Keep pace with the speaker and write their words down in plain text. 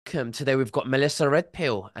welcome. Today we've got Melissa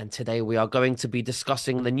Redpill, and today we are going to be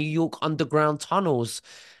discussing the New York Underground tunnels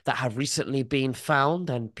that have recently been found,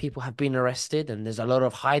 and people have been arrested, and there's a lot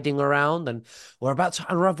of hiding around, and we're about to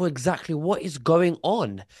unravel exactly what is going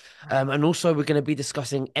on. And also we're going to be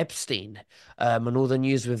discussing Epstein, and all the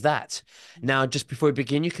news with that. Now, just before we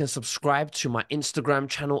begin, you can subscribe to my Instagram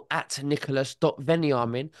channel at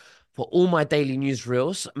Nicholas.Veniamin for all my daily news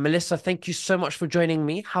reels. Melissa, thank you so much for joining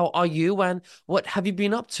me. How are you and what have you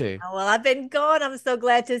been up to? Well, I've been gone. I'm so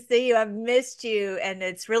glad to see you. I've missed you, and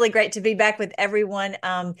it's really great to be back with everyone.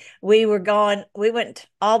 We were gone. We went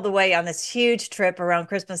all the way on this huge trip around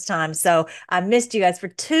Christmas time, so I missed you guys for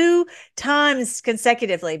two times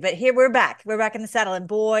consecutively. But here we're back. We're back in the saddle, and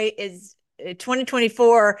boy, is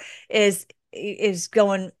 2024 is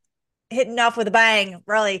going hitting off with a bang,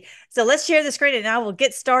 really. So let's share the screen, and I will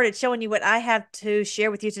get started showing you what I have to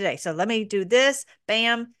share with you today. So let me do this.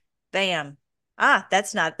 Bam, bam. Ah,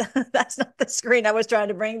 that's not that's not the screen I was trying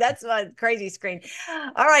to bring. That's my crazy screen.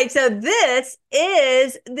 All right, so this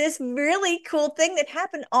is this really cool thing that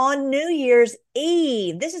happened on New Year's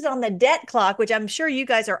Eve. This is on the debt clock, which I'm sure you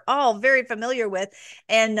guys are all very familiar with.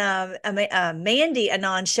 And Mandy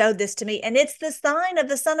Anon showed this to me, and it's the sign of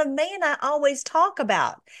the Son of Man I always talk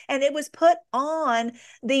about. And it was put on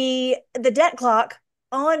the debt clock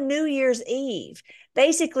on New Year's Eve.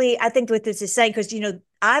 Basically, I think what this is saying, because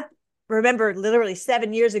I remember literally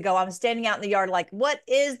 7 years ago, I was standing out in the yard like, what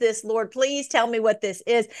is this, Lord? Please tell me what this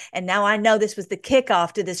is. And now I know this was the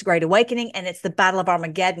kickoff to this great awakening, and it's the Battle of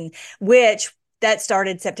Armageddon, which that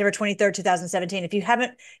started September 23rd, 2017. If you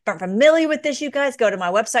aren't familiar with this, you guys go to my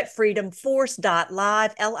website,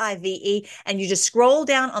 freedomforce.live, LIVE, and you just scroll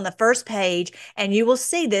down on the first page and you will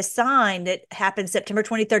see this sign that happened September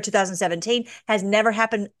 23rd, 2017, has never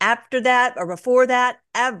happened after that or before that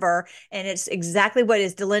ever. And it's exactly what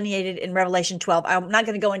is delineated in Revelation 12. I'm not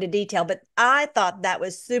going to go into detail, but I thought that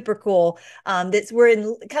was super cool. That we're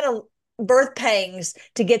in kind of birth pangs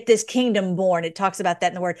to get this kingdom born. It talks about that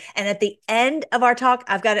in the word. And at the end of our talk,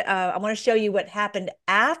 I want to show you what happened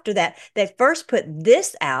after that. They first put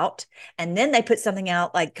this out, and then they put something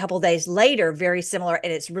out like a couple days later, very similar,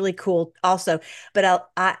 and it's really cool also. But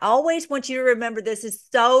I always want you to remember, this is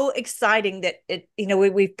so exciting that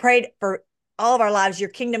we've prayed for all of our lives, your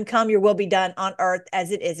kingdom come, your will be done on earth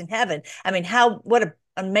as it is in heaven. I mean, what an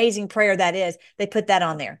amazing prayer that is. They put that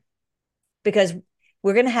on there because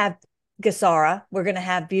we're going to have Gasara. We're going to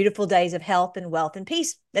have beautiful days of health and wealth and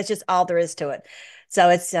peace. That's just all there is to it. So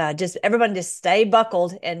it's just everyone just stay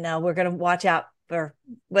buckled, and we're going to watch out for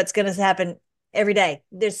what's going to happen every day.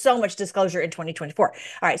 There's so much disclosure in 2024. All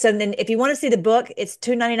right. So then if you want to see the book, it's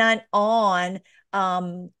 $2.99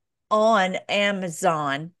 on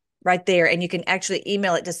Amazon right there. And you can actually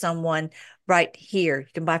email it to someone right here.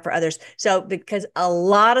 You can buy for others. So because a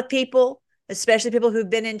lot of people, especially people who've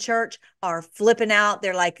been in church, are flipping out.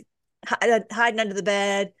 They're like hiding under the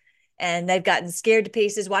bed, and they've gotten scared to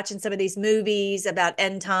pieces watching some of these movies about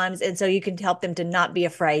end times. And so you can help them to not be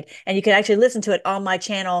afraid. And you can actually listen to it on my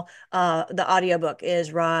channel. The audiobook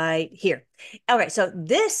is right here. All right. So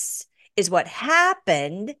this is what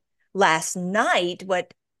happened last night,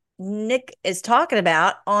 what Nick is talking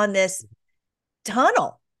about on this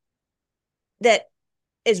tunnel that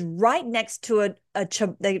is right next to a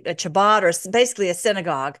Chabad, or basically a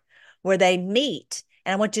synagogue where they meet.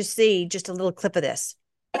 And I want you to see just a little clip of this.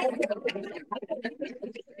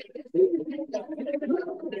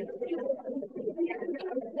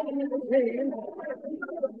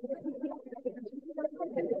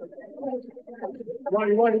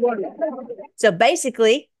 So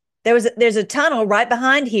basically, there's a tunnel right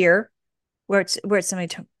behind here where it's it's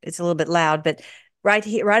a little bit loud, but right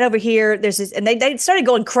here, right over here, there's this, and they started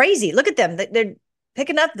going crazy. Look at them. They're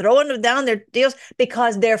picking up, throwing down their deals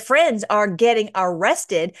because their friends are getting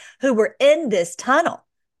arrested who were in this tunnel.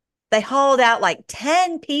 They hauled out like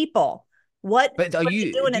 10 people. But What are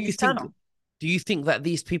you doing in this tunnel? do you think that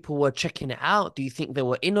these people were checking it out? Do you think they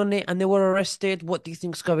were in on it and they were arrested? What do you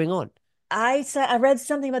think's going on? I read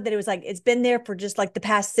something about that. It was like it's been there for just like the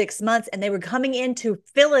past 6 months, and they were coming in to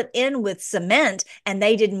fill it in with cement, and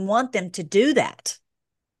they didn't want them to do that.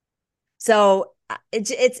 So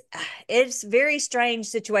it's very strange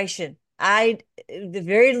situation. The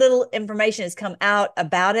very little information has come out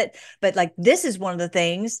about it, but like this is one of the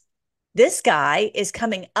things. This guy is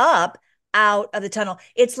coming up out of the tunnel.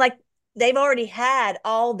 It's like they've already had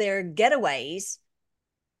all their getaways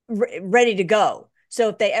ready to go. So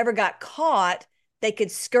if they ever got caught, they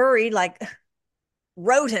could scurry like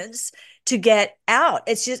rodents to get out.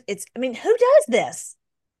 I mean, who does this?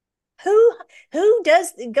 who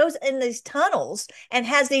does goes in these tunnels and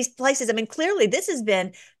has these places? I mean, clearly this has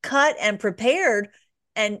been cut and prepared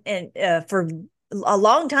and for a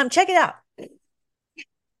long time. Check it out.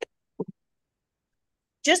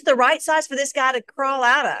 Just the right size for this guy to crawl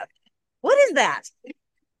out of. What is that?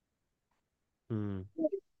 Hmm.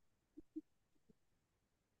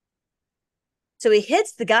 So he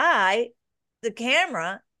hits the guy, the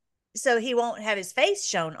camera, so he won't have his face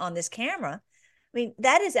shown on this camera. I mean,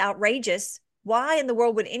 that is outrageous. Why in the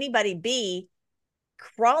world would anybody be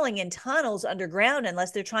crawling in tunnels underground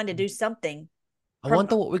unless they're trying to do something? I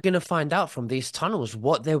wonder what we're going to find out from these tunnels,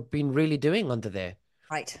 what they've been really doing under there.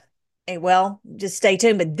 Right. Hey, well, just stay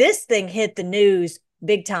tuned. But this thing hit the news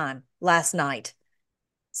big time last night.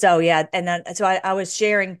 So yeah, and then so I was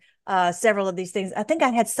sharing several of these things. I think I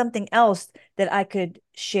had something else that I could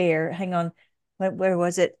share. Hang on, where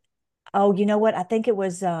was it? Oh, you know what? I think it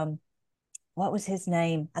was what was his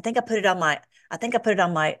name? I think I put it on my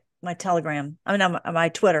Telegram. I mean on my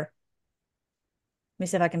Twitter. Let me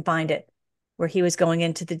see if I can find it, where he was going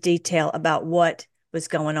into the detail about what was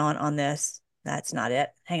going on this. That's not it.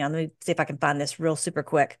 Hang on, let me see if I can find this real super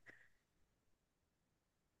quick.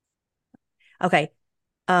 Okay.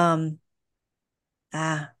 Um,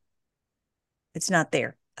 ah, it's not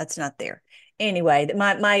there. That's not there. Anyway,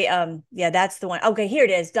 my yeah, that's the one. Okay, here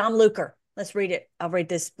it is. Dom Luker. Let's read it. I'll read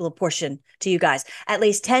this little portion to you guys. At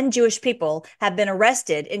least 10 Jewish people have been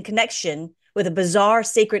arrested in connection with a bizarre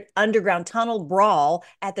secret underground tunnel brawl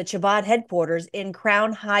at the Chabad headquarters in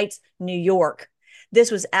Crown Heights, New York. This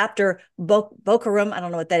was after Bokaram, I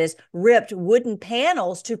don't know what that is, ripped wooden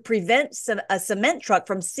panels to prevent a cement truck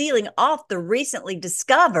from sealing off the recently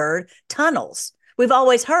discovered tunnels. We've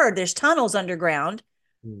always heard there's tunnels underground,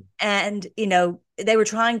 Mm. and they were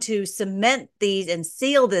trying to cement these and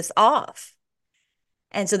seal this off.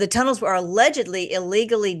 And so the tunnels were allegedly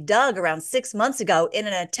illegally dug around 6 months ago in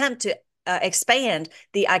an attempt to expand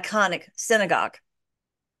the iconic synagogue.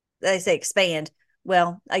 They say expand.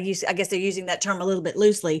 Well, I guess they're using that term a little bit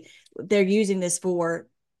loosely. They're using this for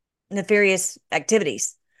nefarious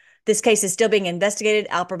activities. This case is still being investigated.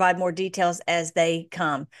 I'll provide more details as they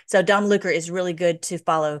come. So Dom Luker is really good to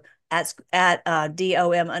follow at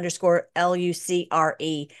DOM_LUCRE.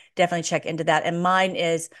 Definitely check into that. And mine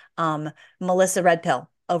is Melissa Redpill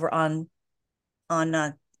over on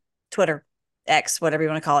Twitter, X, whatever you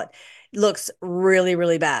want to call it. Looks really,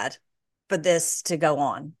 really bad for this to go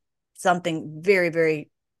on. Something very, very,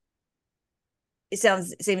 it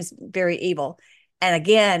seems very evil. And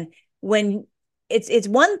again, when it's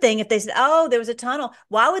one thing if they said, oh, there was a tunnel,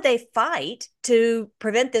 why would they fight to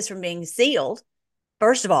prevent this from being sealed?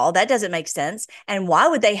 First of all, that doesn't make sense. And why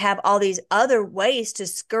would they have all these other ways to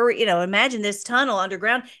scurry? Imagine this tunnel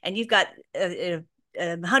underground, and you've got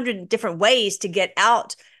 100 different ways to get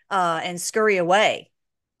out and scurry away.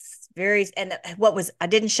 It's and I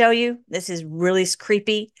didn't show you, this is really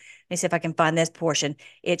creepy. Let me see if I can find this portion.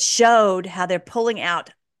 It showed how they're pulling out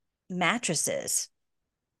mattresses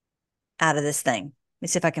out of this thing. Let me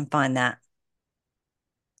see if I can find that.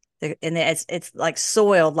 And it's like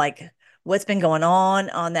soiled, like what's been going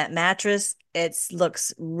on that mattress. It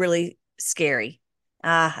looks really scary.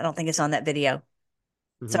 I don't think it's on that video.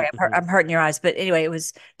 Mhm, Sorry, mhm. I'm hurting your eyes. But anyway,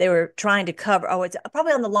 they were trying to cover. Oh, it's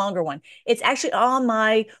probably on the longer one. It's actually on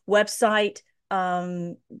my website.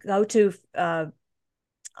 Go to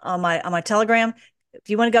on my Telegram. If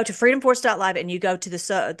you want to go to freedomforce.live and you go to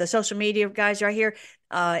the social media guys right here,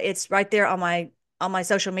 it's right there on my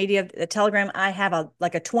social media, the Telegram. I have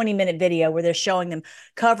like a 20-minute video where they're showing them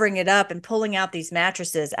covering it up and pulling out these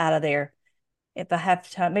mattresses out of there. If I have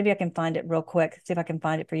time, maybe I can find it real quick. See if I can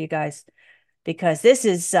find it for you guys, because this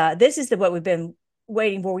is what we've been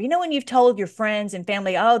waiting for. When you've told your friends and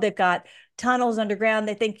family, oh, they've got tunnels underground,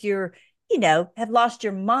 they think you're, have lost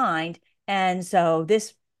your mind. And so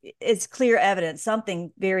this is clear evidence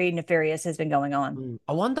something very nefarious has been going on.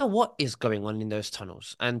 I wonder what is going on in those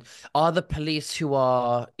tunnels. And are the police who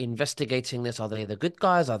are investigating this, are they the good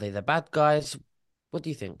guys? Are they the bad guys? What do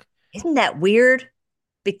you think? Isn't that weird?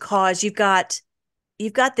 Because you've got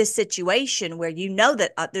this situation where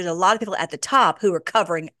that there's a lot of people at the top who are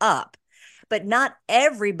covering up, but not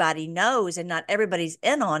everybody knows and not everybody's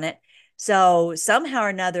in on it. So somehow or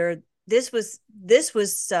another, there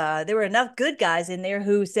were enough good guys in there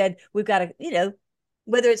who said, we've got to,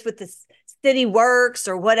 whether it's with the city works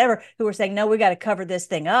or whatever, who were saying, no, we got to cover this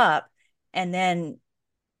thing up. And then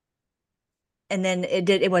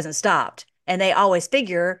it wasn't stopped. And they always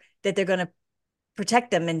figure that they're going to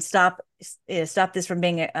protect them and stop this from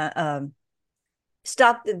being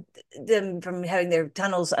stop them from having their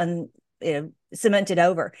tunnels cemented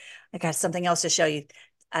over. I got something else to show you.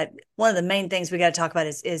 one of the main things we got to talk about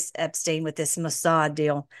is Epstein with this Mossad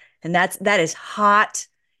deal, and that is hot,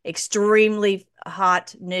 extremely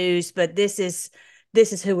hot news. But this is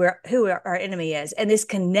who our enemy is, and this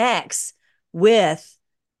connects with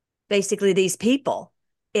basically these people.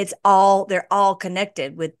 They're all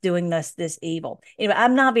connected with doing this evil. Anyway,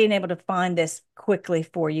 I'm not being able to find this quickly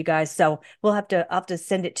for you guys, so I'll have to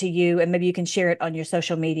send it to you, and maybe you can share it on your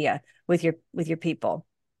social media with your people.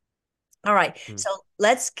 All right, Mm. so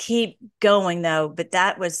let's keep going though. But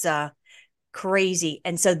that was crazy,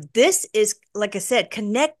 and so this is, like I said,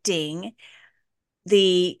 connecting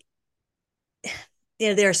the.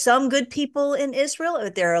 There are some good people in Israel,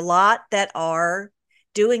 but there are a lot that are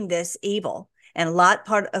doing this evil, and a lot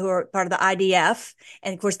who are part of the IDF,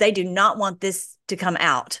 and of course they do not want this to come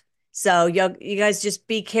out. So you guys just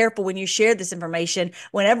be careful when you share this information.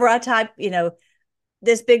 Whenever I type,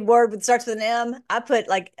 this big word that starts with an M, I put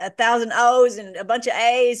like 1,000 O's and a bunch of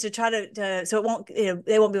A's to try so it won't,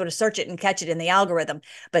 they won't be able to search it and catch it in the algorithm.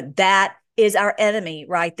 But that is our enemy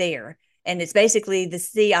right there. And it's basically the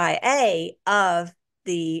CIA of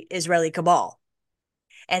the Israeli cabal.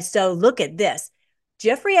 And so look at this.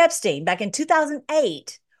 Jeffrey Epstein, back in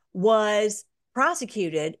 2008, was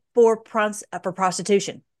prosecuted for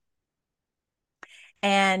prostitution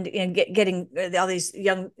and getting all these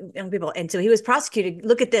young people. And so he was prosecuted.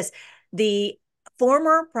 Look at this. The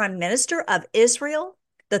former prime minister of Israel,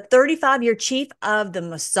 the 35-year chief of the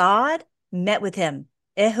Mossad, met with him.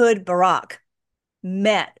 Ehud Barak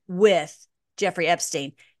met with Jeffrey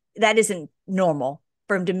Epstein. That isn't normal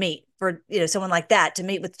for him to meet, for someone like that to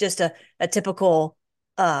meet with just a typical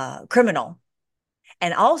criminal.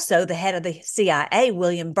 And also the head of the CIA,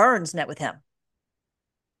 William Burns, met with him.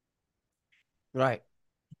 Right.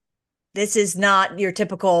 This is not your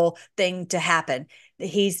typical thing to happen.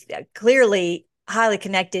 He's clearly highly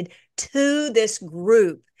connected to this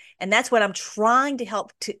group. And that's what I'm trying to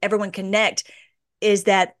help to everyone connect, is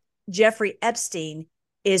that Jeffrey Epstein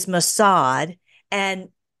is Mossad, and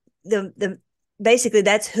the basically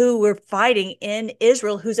that's who we're fighting in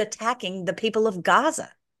Israel, who's attacking the people of Gaza.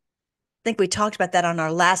 I think we talked about that on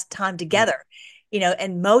our last time Mm. together.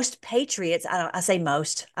 And most patriots, I say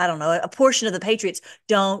most, I don't know, a portion of the patriots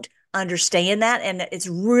don't understand that. And it's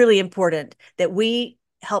really important that we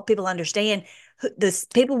help people understand the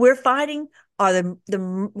people we're fighting are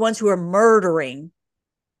the ones who are murdering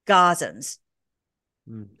Gazans.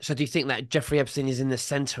 Mm. So do you think that Jeffrey Epstein is in the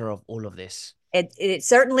center of all of this? It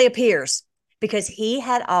certainly appears, because he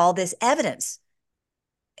had all this evidence.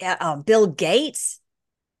 Bill Gates,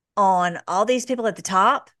 on all these people at the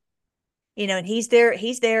top, and he's there,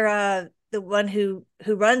 the one who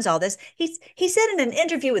runs all this. He said in an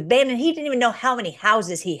interview with Bannon he didn't even know how many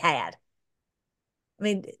houses he had. I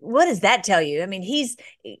mean, what does that tell you? I mean, he's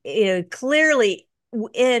clearly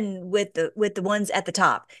in with the ones at the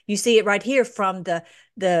top. You see it right here from the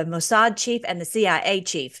Mossad chief and the CIA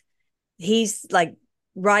chief. He's like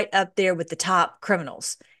right up there with the top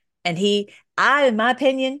criminals. And in my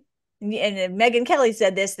opinion, and Megyn Kelly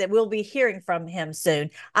said this, that we'll be hearing from him soon.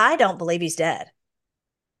 I don't believe he's dead.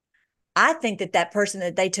 I think that person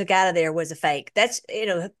that they took out of there was a fake. That's,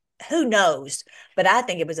 who knows? But I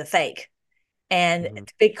think it was a fake. And Mhm.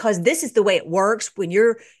 because this is the way it works when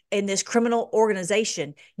you're in this criminal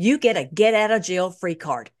organization, you get a get out of jail free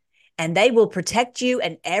card, and they will protect you.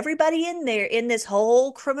 And everybody in there in this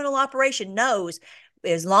whole criminal operation knows,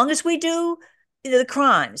 as long as we do the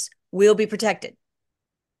crimes, we'll be protected.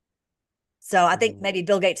 So I think Mhm. maybe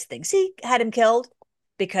Bill Gates thinks he had him killed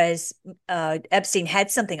because Epstein had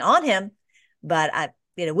something on him, but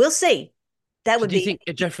we'll see. That So would do you be.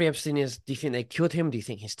 think Jeffrey Epstein is, do you think they killed him? Do you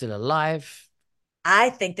think he's still alive?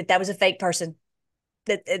 I think that was a fake person.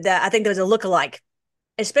 That I think there was a lookalike,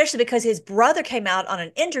 especially because his brother came out on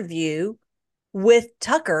an interview with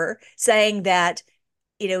Tucker saying that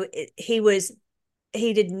he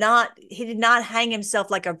did not hang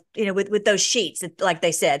himself like with those sheets, like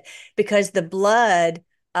they said, because the blood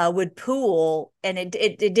would pool, and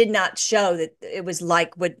it did not show that it was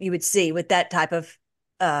like what you would see with that type of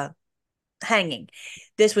uh hanging.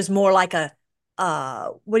 This was more like a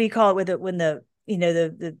what do you call it, with it when the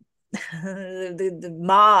the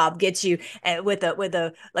mob gets you with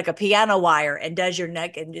a like a piano wire and does your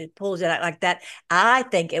neck and it pulls it out like that. I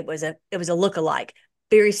think it was a look-alike,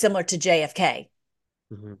 very similar to JFK.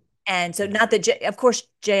 Mhm. And so, Mhm. not that of course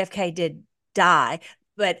JFK did die,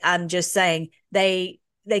 but I'm just saying they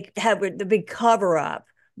have the big cover up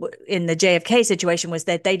in the JFK situation was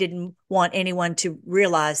that they didn't want anyone to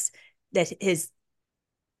realize that his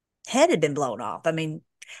head had been blown off. I mean,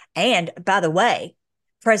 and by the way,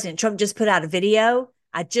 President Trump just put out a video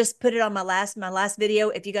I just put it on my last video.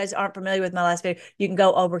 If you guys aren't familiar with my last video, you can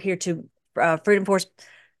go over here to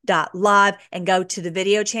freedomforce.live and go to the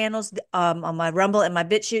video channels on my Rumble and my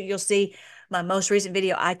BitChute. You'll see my most recent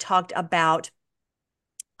video. I talked about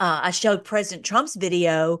I showed President Trump's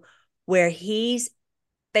video where he's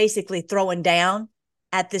basically throwing down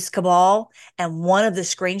at this cabal. And one of the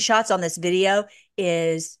screenshots on this video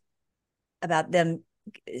is about them,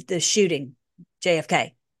 the shooting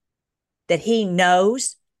JFK, that he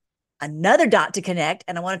knows. Another dot to connect,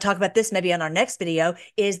 and I want to talk about this maybe on our next video,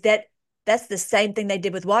 is that that's the same thing they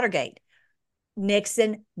did with Watergate.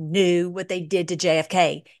 Nixon knew what they did to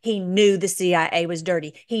JFK. He knew the CIA was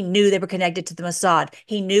dirty. He knew they were connected to the Mossad.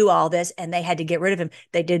 He knew all this, and they had to get rid of him.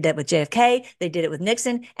 They did that with JFK. They did it with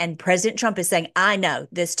Nixon. And President Trump is saying, I know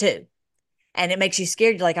this too. And it makes you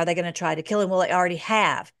scared. You're like, are they going to try to kill him? Well, they already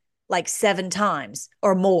have like 7 times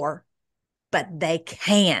or more, but they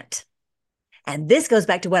can't. And this goes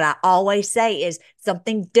back to what I always say is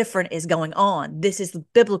something different is going on. This is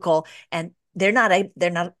biblical, and they're not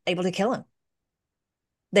able to kill him.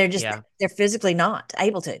 They're physically not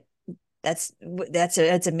able to.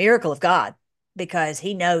 It's a miracle of God, because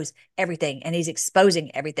he knows everything and he's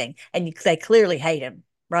exposing everything, and they clearly hate him,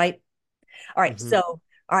 right? All right.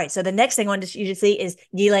 Mm-hmm. So the next thing I wanted you to see is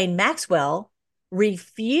Ghislaine Maxwell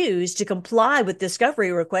refused to comply with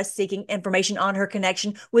discovery requests seeking information on her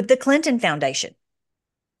connection with the Clinton Foundation.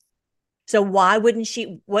 So why wouldn't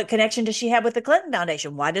she? What connection does she have with the Clinton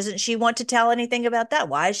Foundation? Why doesn't she want to tell anything about that?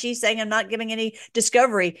 Why is she saying, I'm not giving any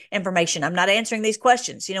discovery information? I'm not answering these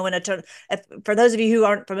questions. You know, for those of you who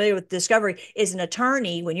aren't familiar with discovery, is an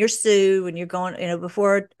attorney, when you're sued, when you're going,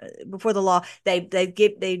 before the law,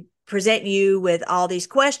 they present you with all these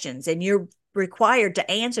questions, and you're required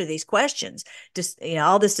to answer these questions. Just,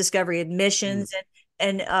 all this discovery admissions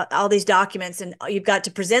and all these documents, and you've got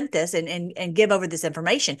to present this and give over this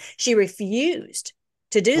information. She refused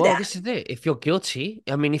to do Well, that. this is it. If you're guilty,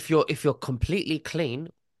 I mean, if you're completely clean,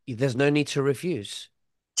 there's no need to refuse.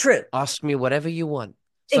 True. Ask me whatever you want.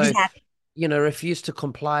 So, Exactly. refuse to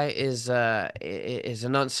comply is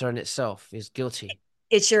an answer in itself, is guilty.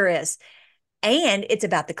 It sure is. And it's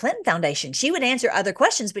about the Clinton Foundation. She would answer other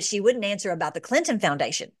questions, but she wouldn't answer about the Clinton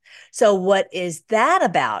Foundation. So what is that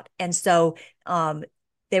about? And so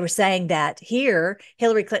they were saying that here,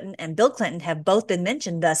 Hillary Clinton and Bill Clinton have both been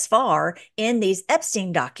mentioned thus far in these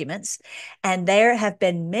Epstein documents. And there have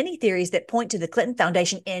been many theories that point to the Clinton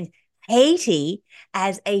Foundation in Haiti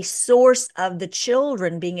as a source of the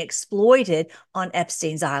children being exploited on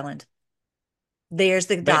Epstein's Island. There's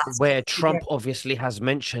the dots. Where Trump obviously has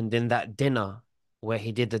mentioned in that dinner where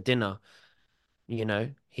he did the dinner,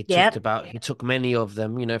 Yep. he took many of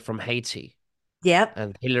them, from Haiti. Yep.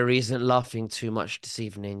 And Hillary isn't laughing too much this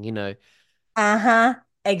evening, Uh-huh.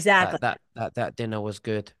 Exactly. that dinner was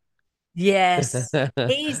good. Yes.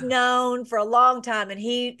 He's known for a long time, and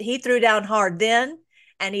he threw down hard then,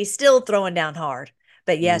 and he's still throwing down hard.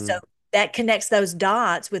 But yeah, so Mm. that connects those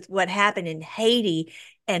dots with what happened in Haiti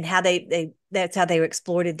and how they that's how they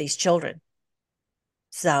exploited these children.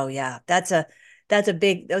 So yeah, that's a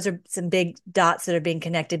big those are some big dots that are being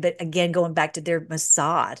connected. But again, going back to their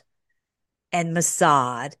Mossad, and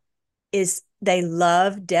Mossad is, they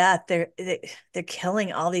love death. They're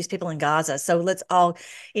killing all these people in Gaza. So let's all,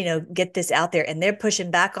 get this out there. And they're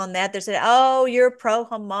pushing back on that. They're saying, "Oh, you're pro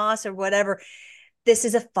Hamas or whatever." This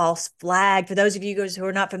is a false flag. For those of you guys who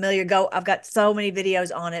are not familiar, go. I've got so many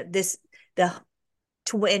videos on it.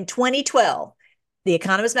 In 2012, The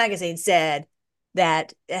Economist magazine said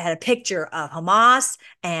that it had a picture of Hamas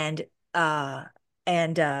and uh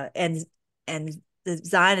and the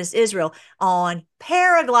Zionist Israel on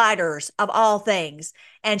paragliders of all things,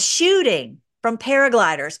 and shooting from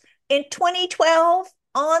paragliders in 2012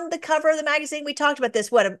 on the cover of the magazine. We talked about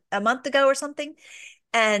this, what, a month ago or something.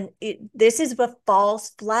 And this is a false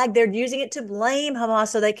flag. They're using it to blame Hamas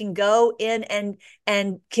so they can go in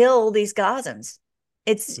and kill these Gazans.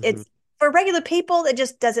 Mhm. It's for regular people, it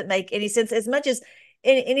just doesn't make any sense, as much as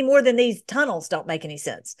any more than these tunnels don't make any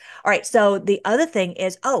sense. All right. So the other thing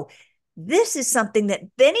is, this is something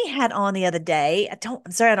that Benny had on the other day.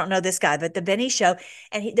 I'm sorry, I don't know this guy, but the Benny show,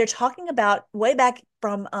 and they're talking about way back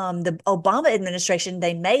from the Obama administration.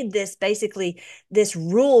 They made this basically this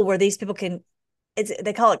rule where these people can,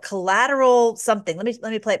 they call it collateral something. Let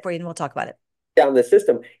me play it for you, and we'll talk about it. Down the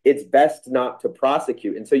system, it's best not to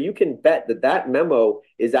prosecute. And so you can bet that that memo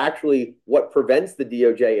is actually what prevents the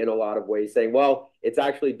DOJ in a lot of ways, saying, well, it's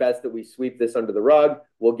actually best that we sweep this under the rug.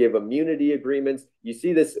 We'll give immunity agreements. You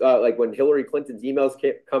see this like when Hillary Clinton's emails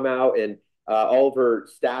come out, and All of her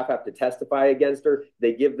staff have to testify against her.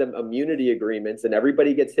 They give them immunity agreements, and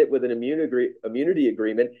everybody gets hit with an immunity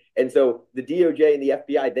agreement. And so the DOJ and the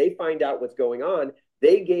FBI, they find out what's going on.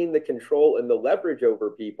 They gain the control and the leverage over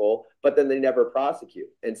people, but then they never prosecute.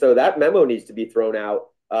 And so that memo needs to be thrown out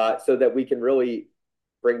so that we can really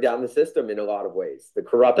bring down the system in a lot of ways, the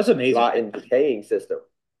corrupt, That's amazing. rotten, decaying system.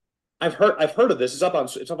 I've heard of this. It's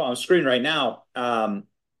up on screen right now.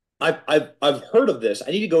 I've heard of this. I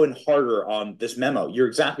need to go in harder on this memo. You're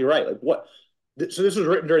exactly right. Like what? So this was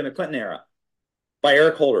written during the Clinton era by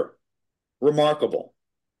Eric Holder. Remarkable.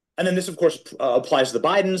 And then this, of course, applies to the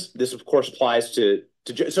Bidens. This, of course, applies to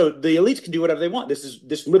so the elites can do whatever they want.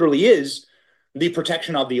 This literally is the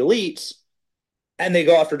protection of the elites, and they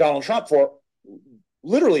go after Donald Trump for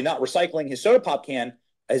literally not recycling his soda pop can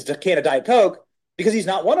as a can of Diet Coke because he's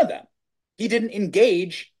not one of them. He didn't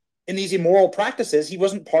engage in these immoral practices. He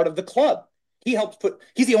wasn't part of the club. He's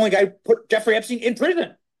the only guy who put Jeffrey Epstein in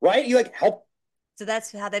prison, right? He helped. So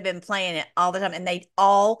that's how they've been playing it all the time. And they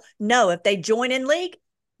all know if they join in league,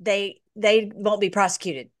 they won't be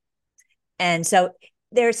prosecuted. And so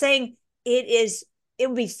they're saying it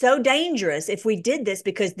would be so dangerous if we did this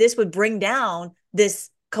because this would bring down this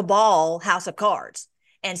cabal house of cards.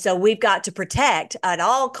 And so we've got to protect at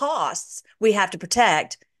all costs. We have to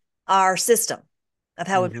protect our system of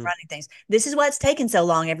how we've been running things. This is why it's taken so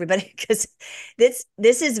long, everybody, because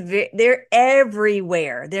they're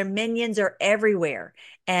everywhere. Their minions are everywhere.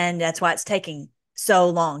 And that's why it's taking so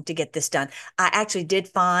long to get this done. I actually did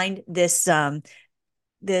find this file.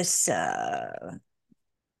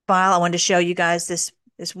 I wanted to show you guys this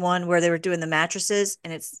one where they were doing the mattresses,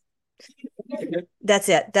 and that's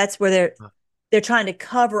it. That's where they're trying to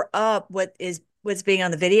cover up what's being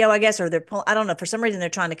on the video, I guess, or I don't know. For some reason, they're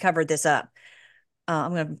trying to cover this up.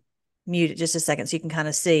 I'm going to mute it just a second so you can kind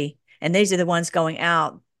of see. And these are the ones going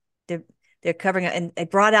out. They're covering it, and they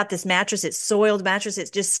brought out this mattress. It's soiled mattress.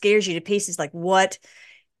 It just scares you to pieces. Like what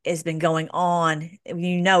has been going on?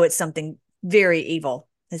 You know, it's something very evil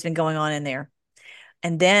has been going on in there.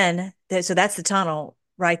 And then, so that's the tunnel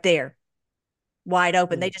right there, wide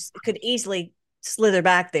open. They just could easily slither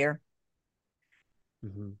back there.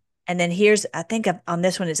 And then here's, I think on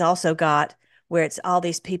this one, it's also got where it's all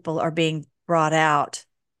these people are being brought out.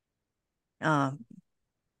 No,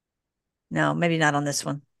 maybe not on this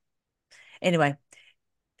one. Anyway,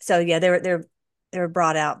 so yeah, they were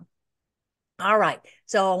brought out. All right.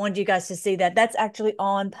 So I wanted you guys to see that. That's actually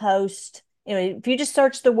on post. Anyway, if you just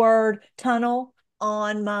search the word tunnel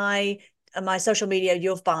on my social media,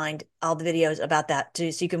 you'll find all the videos about that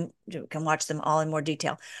too. So you can watch them all in more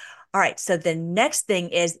detail. All right. So the next thing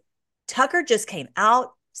is Tucker just came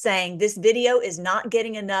out saying this video is not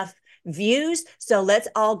getting enough views. So let's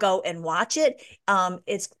all go and watch it.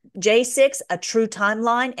 It's J6, A True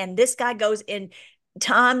Timeline. And this guy goes in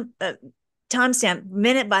timestamp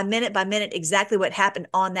minute by minute by minute exactly what happened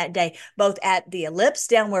on that day, both at the Ellipse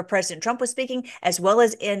down where President Trump was speaking, as well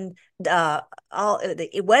as in all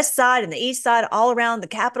the west side and the east side, all around the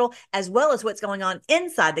Capitol, as well as what's going on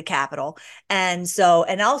inside the Capitol. And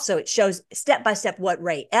also it shows step by step what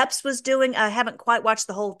Ray Epps was doing. I haven't quite watched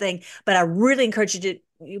the whole thing, but I really encourage you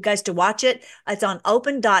guys to watch it. It's on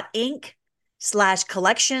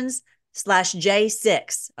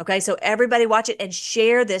open.inc/collections/J6. Okay. So everybody watch it and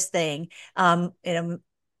share this thing. Tucker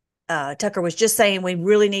was just saying we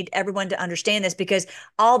really need everyone to understand this because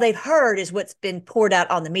all they've heard is what's been poured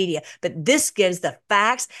out on the media. But this gives the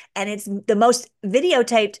facts, and it's the most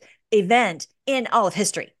videotaped event in all of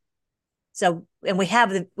history. So, and we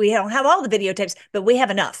don't have all the videotapes, but we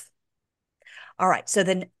have enough. All right. So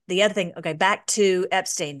then the other thing, okay, back to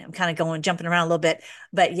Epstein. I'm kind of jumping around a little bit,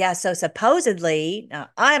 but yeah. So supposedly,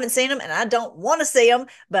 I haven't seen them and I don't want to see them,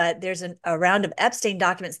 but there's a round of Epstein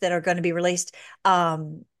documents that are going to be released.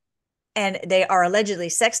 And they are allegedly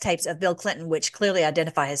sex tapes of Bill Clinton, which clearly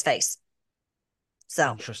identify his face.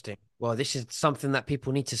 So interesting. Well, this is something that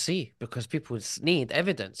people need to see because people need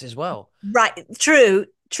evidence as well. Right. True.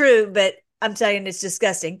 But I'm saying it's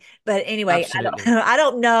disgusting. But anyway, I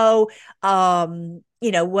don't know,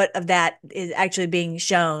 what of that is actually being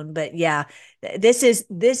shown. But yeah, this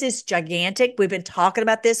is gigantic. We've been talking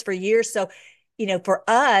about this for years. So, for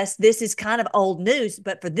us, this is kind of old news,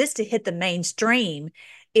 but for this to hit the mainstream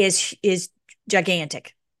is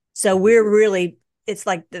gigantic. So it's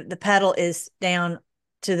like the pedal is down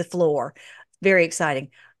to the floor. Very exciting.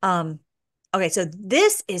 Okay, so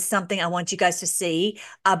this is something I want you guys to see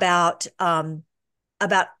about I'm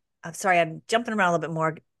sorry, I'm jumping around a little bit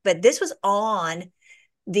more, but this was on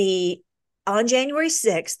January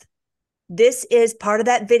 6th. This is part of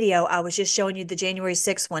that video. I was just showing you the January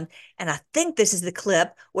 6th one. And I think this is the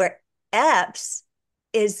clip where Epps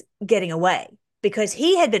is getting away because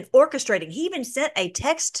he had been orchestrating. He even sent a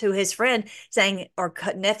text to his friend saying, or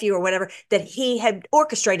nephew or whatever, that he had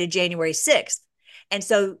orchestrated January 6th. And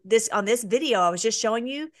so on this video I was just showing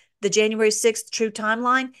you, the January 6th true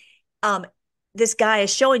timeline, this guy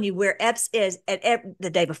is showing you where Epps is at the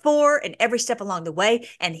day before and every step along the way.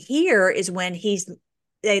 And here is when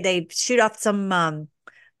they shoot off some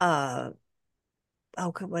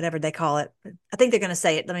whatever they call it. I think they're going to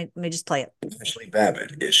say it. Let me just play it. Ashley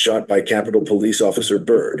Babbitt is shot by Capitol Police Officer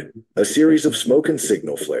Byrd. A series of smoke and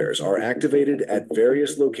signal flares are activated at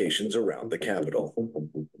various locations around the Capitol.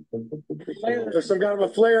 There's some kind of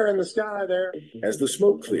a flare in the sky there. As the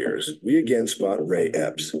smoke clears, we again spot Ray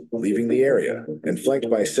Epps leaving the area and flanked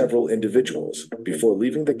by several individuals before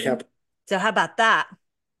leaving the Capitol. So how about that?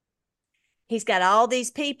 He's got all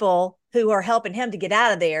these people who are helping him to get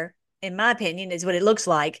out of there, in my opinion, is what it looks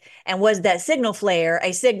like. And was that signal flare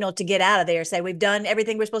a signal to get out of there? Say, we've done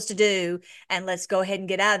everything we're supposed to do, and let's go ahead and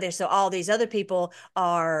get out of there. So all these other people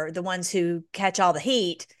are the ones who catch all the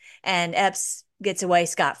heat, and Epps gets away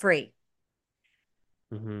scot-free.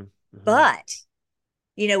 But,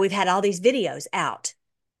 we've had all these videos out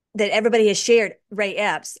that everybody has shared Ray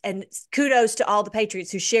Epps, and kudos to all the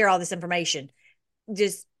patriots who share all this information.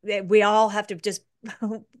 We all have to just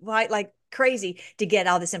fight like crazy to get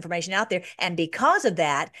all this information out there. And because of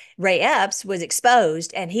that, Ray Epps was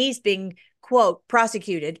exposed and he's being, quote,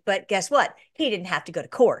 prosecuted. But guess what? He didn't have to go to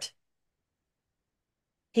court.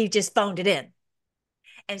 He just phoned it in.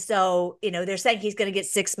 And so, they're saying he's going to get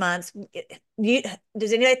 6 months.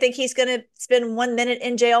 Does anybody think he's going to spend 1 minute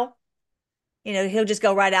in jail? He'll just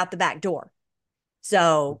go right out the back door.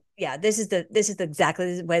 So yeah, this is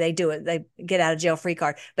exactly the way they do it. They get out of jail free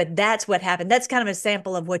card. But that's what happened. That's kind of a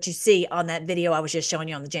sample of what you see on that video I was just showing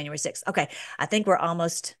you on the January 6th. Okay, I think we're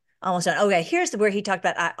almost done. Okay, here's where he talked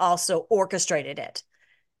about I also orchestrated it.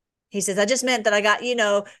 He says, I just meant that I got,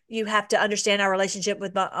 you have to understand our relationship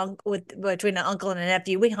with my uncle, between an uncle and a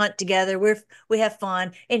nephew. We hunt together. We have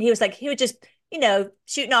fun. And he was just,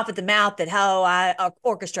 shooting off at the mouth that how I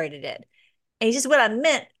orchestrated it. And he says, what I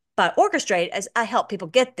meant by orchestrate as I help people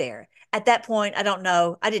get there. At that point, I didn't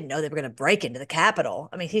know they were going to break into the Capitol.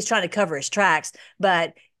 I mean, he's trying to cover his tracks,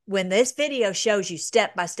 but when this video shows you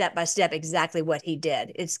step by step by step exactly what he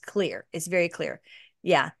did, it's clear. It's very clear.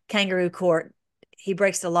 Yeah, kangaroo court. He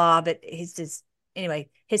breaks the law, but anyway,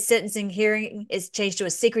 his sentencing hearing is changed to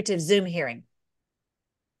a secretive Zoom hearing.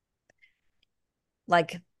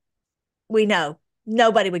 Like, we know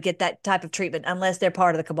nobody would get that type of treatment unless they're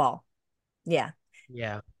part of the cabal. Yeah.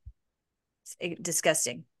 Yeah. It's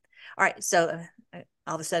disgusting. All right. So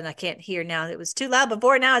all of a sudden I can't hear now. It was too loud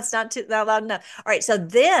before. Now it's not too loud enough. All right. So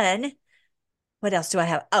then what else do I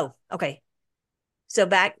have? Oh, okay. So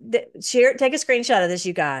share, take a screenshot of this,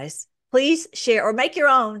 you guys. Please share or make your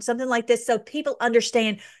own, something like this, so people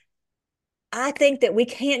understand. I think that we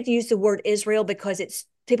can't use the word Israel because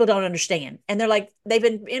people don't understand. And they're like, they've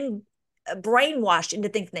been brainwashed into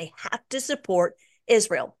thinking they have to support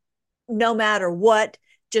Israel no matter what.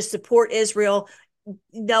 Just support Israel.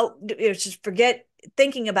 No, just forget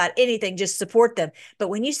thinking about anything, just support them. But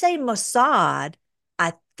when you say Mossad,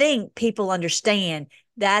 I think people understand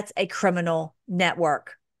that's a criminal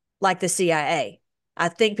network like the CIA. I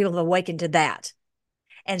think people have awakened to that.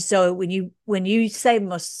 And so when you say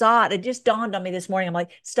Mossad, it just dawned on me this morning. I'm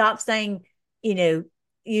like, stop saying,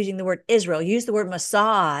 using the word Israel. Use the word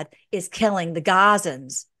Mossad is killing the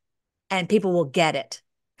Gazans, and people will get it.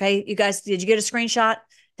 Okay, you guys, did you get a screenshot?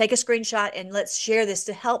 Take a screenshot and let's share this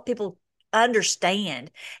to help people understand.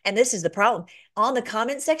 And this is the problem. On the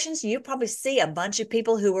comment sections, you probably see a bunch of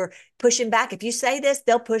people who are pushing back. If you say this,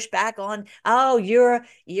 they'll push back on, oh, you're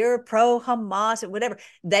pro Hamas or whatever.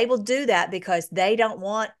 They will do that because they don't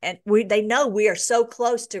want, and they know we are so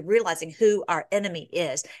close to realizing who our enemy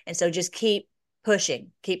is. And so just keep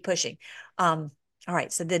pushing. All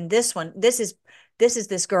right. So then this is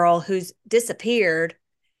this girl who's disappeared.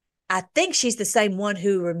 I think she's the same one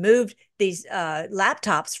who removed these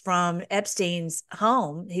laptops from Epstein's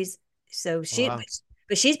home.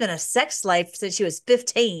 But she's been a sex slave since she was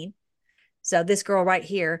 15. So this girl right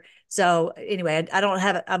here. So anyway, I don't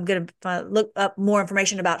have it. I'm going to look up more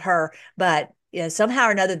information about her, but somehow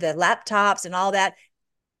or another, the laptops and all that,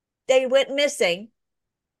 they went missing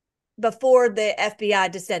before the FBI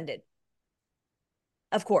descended.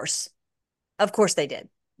 Of course they did.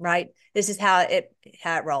 Right? This is how it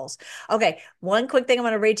rolls. Okay. One quick thing I'm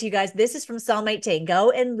going to read to you guys. This is from Psalm 18. Go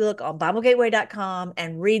and look on BibleGateway.com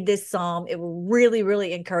and read this Psalm. It will really,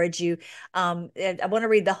 really encourage you. I want to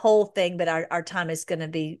read the whole thing, but our time is going to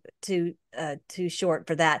be too short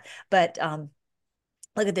for that. But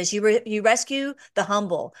Look at this. You rescue the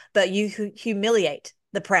humble, but you humiliate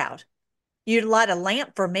the proud. You light a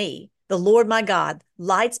lamp for me. The Lord my God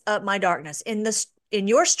lights up my darkness. In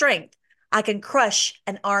your strength, I can crush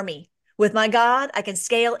an army. With my God, I can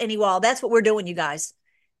scale any wall. That's what we're doing, you guys.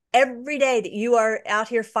 Every day that you are out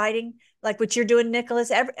here fighting, like what you're doing,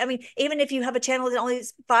 Nicholas. I mean, even if you have a channel that only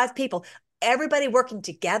has 5 people, everybody working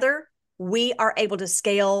together, we are able to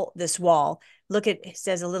scale this wall. Look at it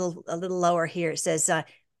says a little lower here. It says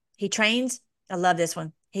he trains. I love this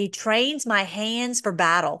one. He trains my hands for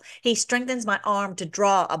battle. He strengthens my arm to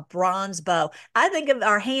draw a bronze bow. I think of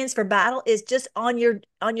our hands for battle is just on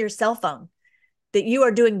your cell phone, that you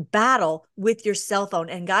are doing battle with your cell phone,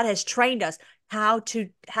 and God has trained us how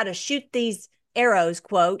to shoot these arrows,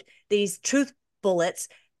 quote, these truth bullets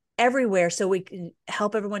everywhere, so we can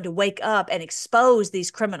help everyone to wake up and expose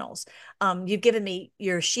these criminals. You've given me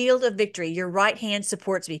your shield of victory. Your right hand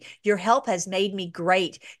supports me. Your help has made me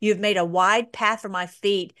great. You've made a wide path for my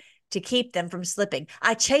feet to keep them from slipping.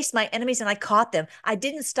 I chased my enemies and I caught them. I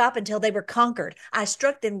didn't stop until they were conquered. I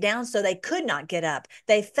struck them down so they could not get up.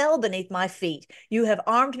 They fell beneath my feet. You have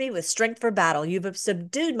armed me with strength for battle. You have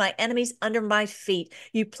subdued my enemies under my feet.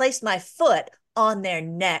 You placed my foot on their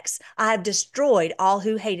necks. I have destroyed all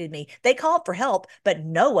who hated me. They called for help, but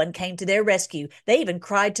no one came to their rescue. They even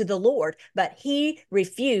cried to the Lord, but he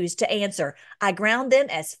refused to answer. I ground them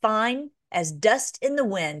as fine as dust in the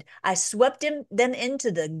wind. I swept them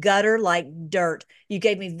into the gutter like dirt. You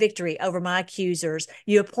gave me victory over my accusers.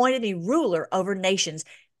 You appointed me ruler over nations.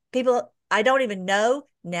 People I don't even know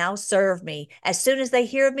now serve me. As soon as they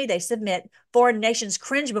hear of me, they submit. Foreign nations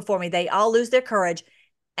cringe before me. They all lose their courage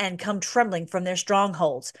and come trembling from their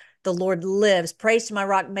strongholds. The Lord lives. Praise to my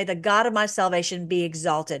rock. May the God of my salvation be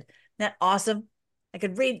exalted. Isn't that awesome? I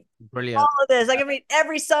could read Brilliant. all of this. I could read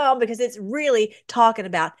every psalm because it's really talking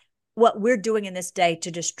about what we're doing in this day to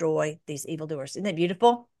destroy these evildoers. Isn't that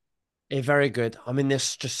beautiful? Very good. I mean,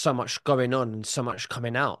 there's just so much going on and so much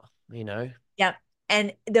coming out, you know? Yeah.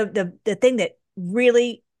 And the thing that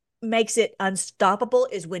really makes it unstoppable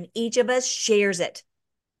is when each of us shares it.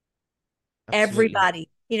 Absolutely. Everybody,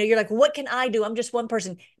 you're like, what can I do? I'm just one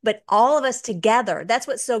person, but all of us together. That's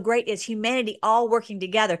what's so great is humanity all working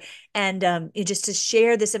together. And just to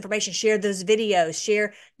share this information, share those videos,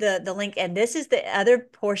 share the link. And this is the other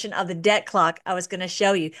portion of the debt clock I was going to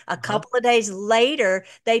show you. A couple of days later,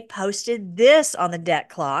 they posted this on the debt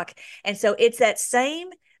clock. And so it's that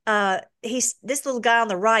same this little guy on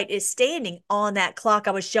the right is standing on that clock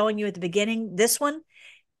I was showing you at the beginning, this one,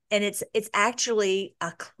 and it's actually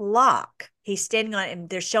a clock. He's standing on it, and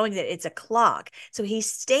they're showing that it's a clock. So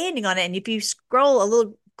he's standing on it, and if you scroll a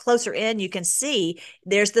little closer in, you can see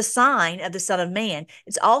there's the sign of the Son of Man.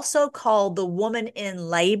 It's also called the woman in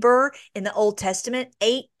labor in the Old Testament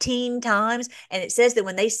 18 times, and it says that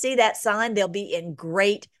when they see that sign, they'll be in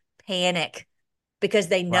great panic because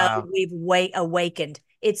they know we've awakened.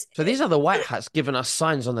 So these are the white hats giving us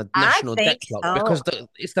signs on the I national debt think clock so. because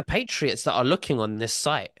it's the patriots that are looking on this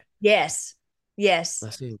site. Yes. Yes.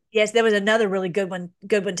 I see. Yes, there was another really good one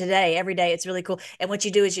today. Every day it's really cool. And what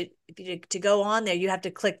you do is to go on there, you have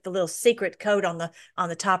to click the little secret code on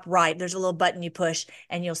the top right. There's a little button you push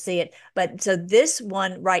and you'll see it. But so this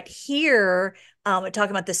one right here, we're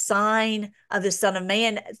talking about the sign of the Son of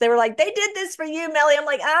Man. They were like, they did this for you, Melly. I'm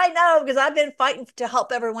like, I know, because I've been fighting to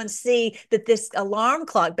help everyone see that this alarm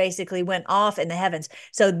clock basically went off in the heavens.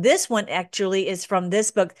 So this one actually is from this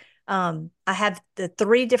book. I have the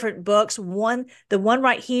 3 different books. The one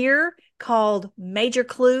right here called Major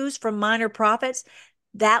Clues from Minor Prophets.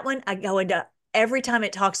 That one I go into every time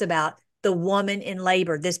it talks about the woman in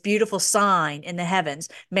labor, this beautiful sign in the heavens,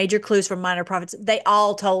 Major Clues from Minor Prophets. They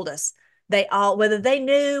all told us. They all, whether they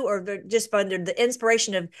knew or just under the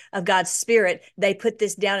inspiration of God's Spirit, they put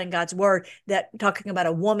this down in God's Word, that talking about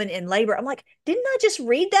a woman in labor. I'm like, didn't I just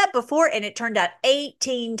read that before? And it turned out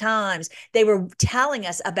 18 times they were telling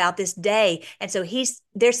us about this day. And so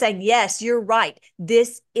they're saying, yes, you're right.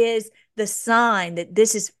 This is the sign that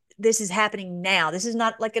this is happening now. This is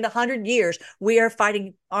not like in 100 years. We are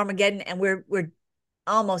fighting Armageddon, and we're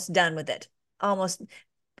almost done with it. Almost.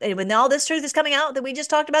 When all this truth is coming out that we just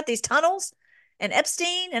talked about, these tunnels and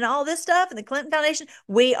Epstein and all this stuff and the Clinton Foundation,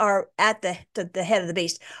 we are at the head of the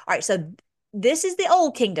beast. All right, so this is the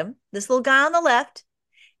old kingdom. This little guy on the left.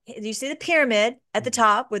 You see the pyramid at the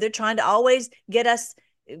top where they're trying to always get us,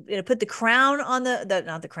 put the crown on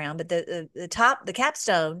not the crown, but the top, the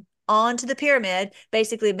capstone onto the pyramid.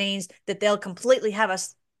 Basically means that they'll completely have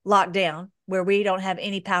us locked down where we don't have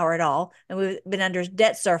any power at all. And we've been under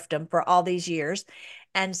debt serfdom for all these years.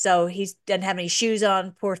 And so he doesn't have any shoes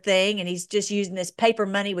on, poor thing. And he's just using this paper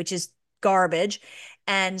money, which is garbage.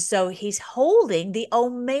 And so he's holding the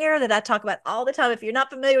Omer that I talk about all the time. If you're not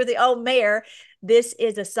familiar with the Omer, this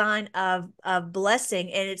is a sign of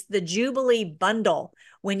blessing, and it's the Jubilee bundle.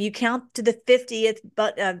 When you count to the 50th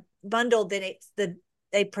bundle, then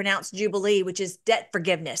they pronounce Jubilee, which is debt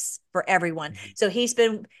forgiveness for everyone. Mm-hmm. So he's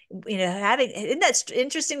been, isn't that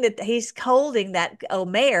interesting that he's holding that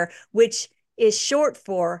Omer, which is short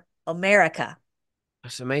for America.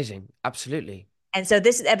 That's amazing. Absolutely. And so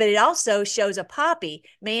but it also shows a poppy.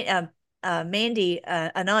 Mandy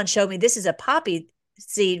Anand showed me this is a poppy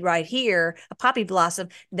seed right here, a poppy blossom.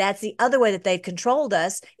 That's the other way that they've controlled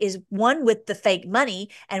us, is one with the fake money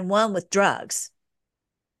and one with drugs.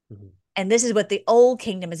 Mm-hmm. And this is what the old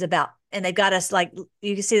kingdom is about. And they've got us, like,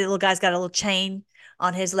 you can see the little guy's got a little chain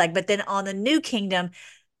on his leg. But then on the new kingdom,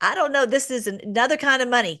 I don't know, this is another kind of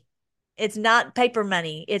money. It's not paper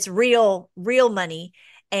money. It's real money.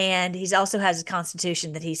 And he also has a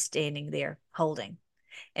constitution that he's standing there holding.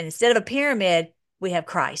 And instead of a pyramid, we have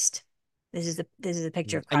Christ. This is a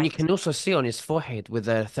picture of Christ. And you can also see on his forehead with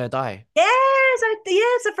the third eye. Yes,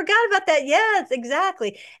 I forgot about that. Yes,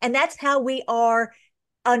 exactly. And that's how we are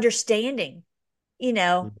understanding. In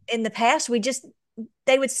the past,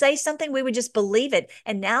 they would say something, we would just believe it.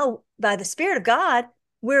 And now, by the Spirit of God,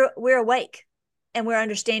 we're awake. And we're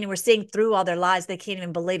understanding, we're seeing through all their lies. They can't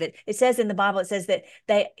even believe it. It says in the Bible, it says that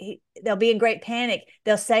they'll be in great panic.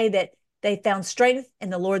 They'll say that they found strength in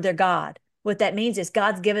the Lord their God. What that means is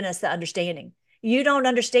God's given us the understanding. You don't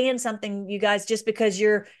understand something, you guys, just because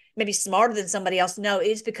you're maybe smarter than somebody else. No,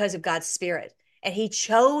 it's because of God's Spirit. And he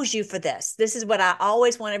chose you for this. This is what I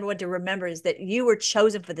always want everyone to remember, is that you were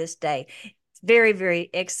chosen for this day. It's very, very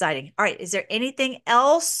exciting. All right. Is there anything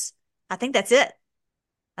else? I think that's it.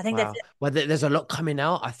 That's it. Well, there's a lot coming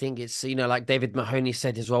out. I think it's, like David Mahoney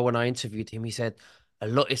said as well when I interviewed him, he said a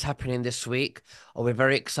lot is happening this week. We're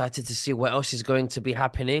very excited to see what else is going to be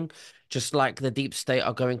happening. Just like the deep state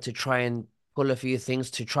are going to try and pull a few things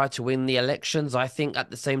to try to win the elections. I think at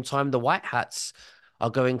the same time, the white hats are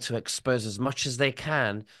going to expose as much as they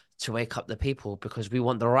can to wake up the people, because we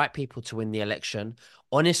want the right people to win the election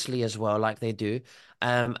honestly as well, like they do.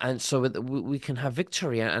 And so we can have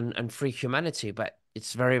victory and free humanity. But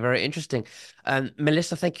it's very, very interesting.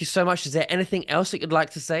 Melissa, thank you so much. Is there anything else that you'd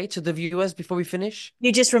like to say to the viewers before we finish?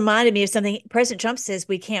 You just reminded me of something. President Trump says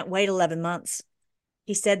we can't wait 11 months.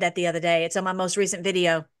 He said that the other day. It's on my most recent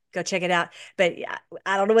video. Go check it out. But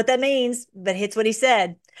I don't know what that means, but it's what he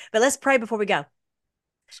said. But let's pray before we go.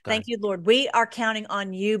 Thank you, Lord. We are counting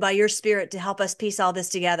on you by your Spirit to help us piece all this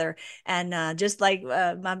together. And just like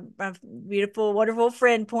my beautiful, wonderful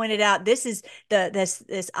friend pointed out, this is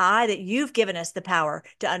this eye that you've given us the power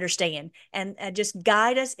to understand, and just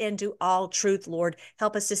guide us into all truth, Lord.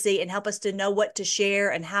 Help us to see and help us to know what to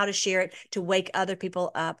share and how to share it to wake other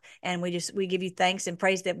people up. And we give you thanks and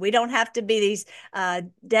praise that we don't have to be these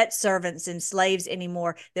debt servants and slaves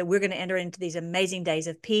anymore, that we're going to enter into these amazing days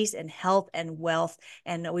of peace and health and wealth.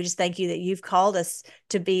 And we just thank you that you've called us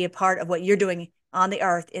to be a part of what you're doing on the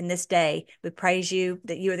earth in this day. We praise you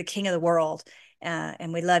that you are the King of the world,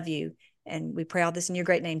 and we love you. And we pray all this in your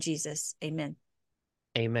great name, Jesus. Amen.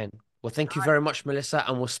 Amen. Well, thank you very much, Melissa,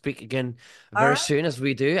 and we'll speak again very soon as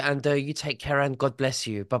we do. And you take care, and God bless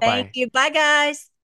you. Bye-bye. Thank you. Bye, guys.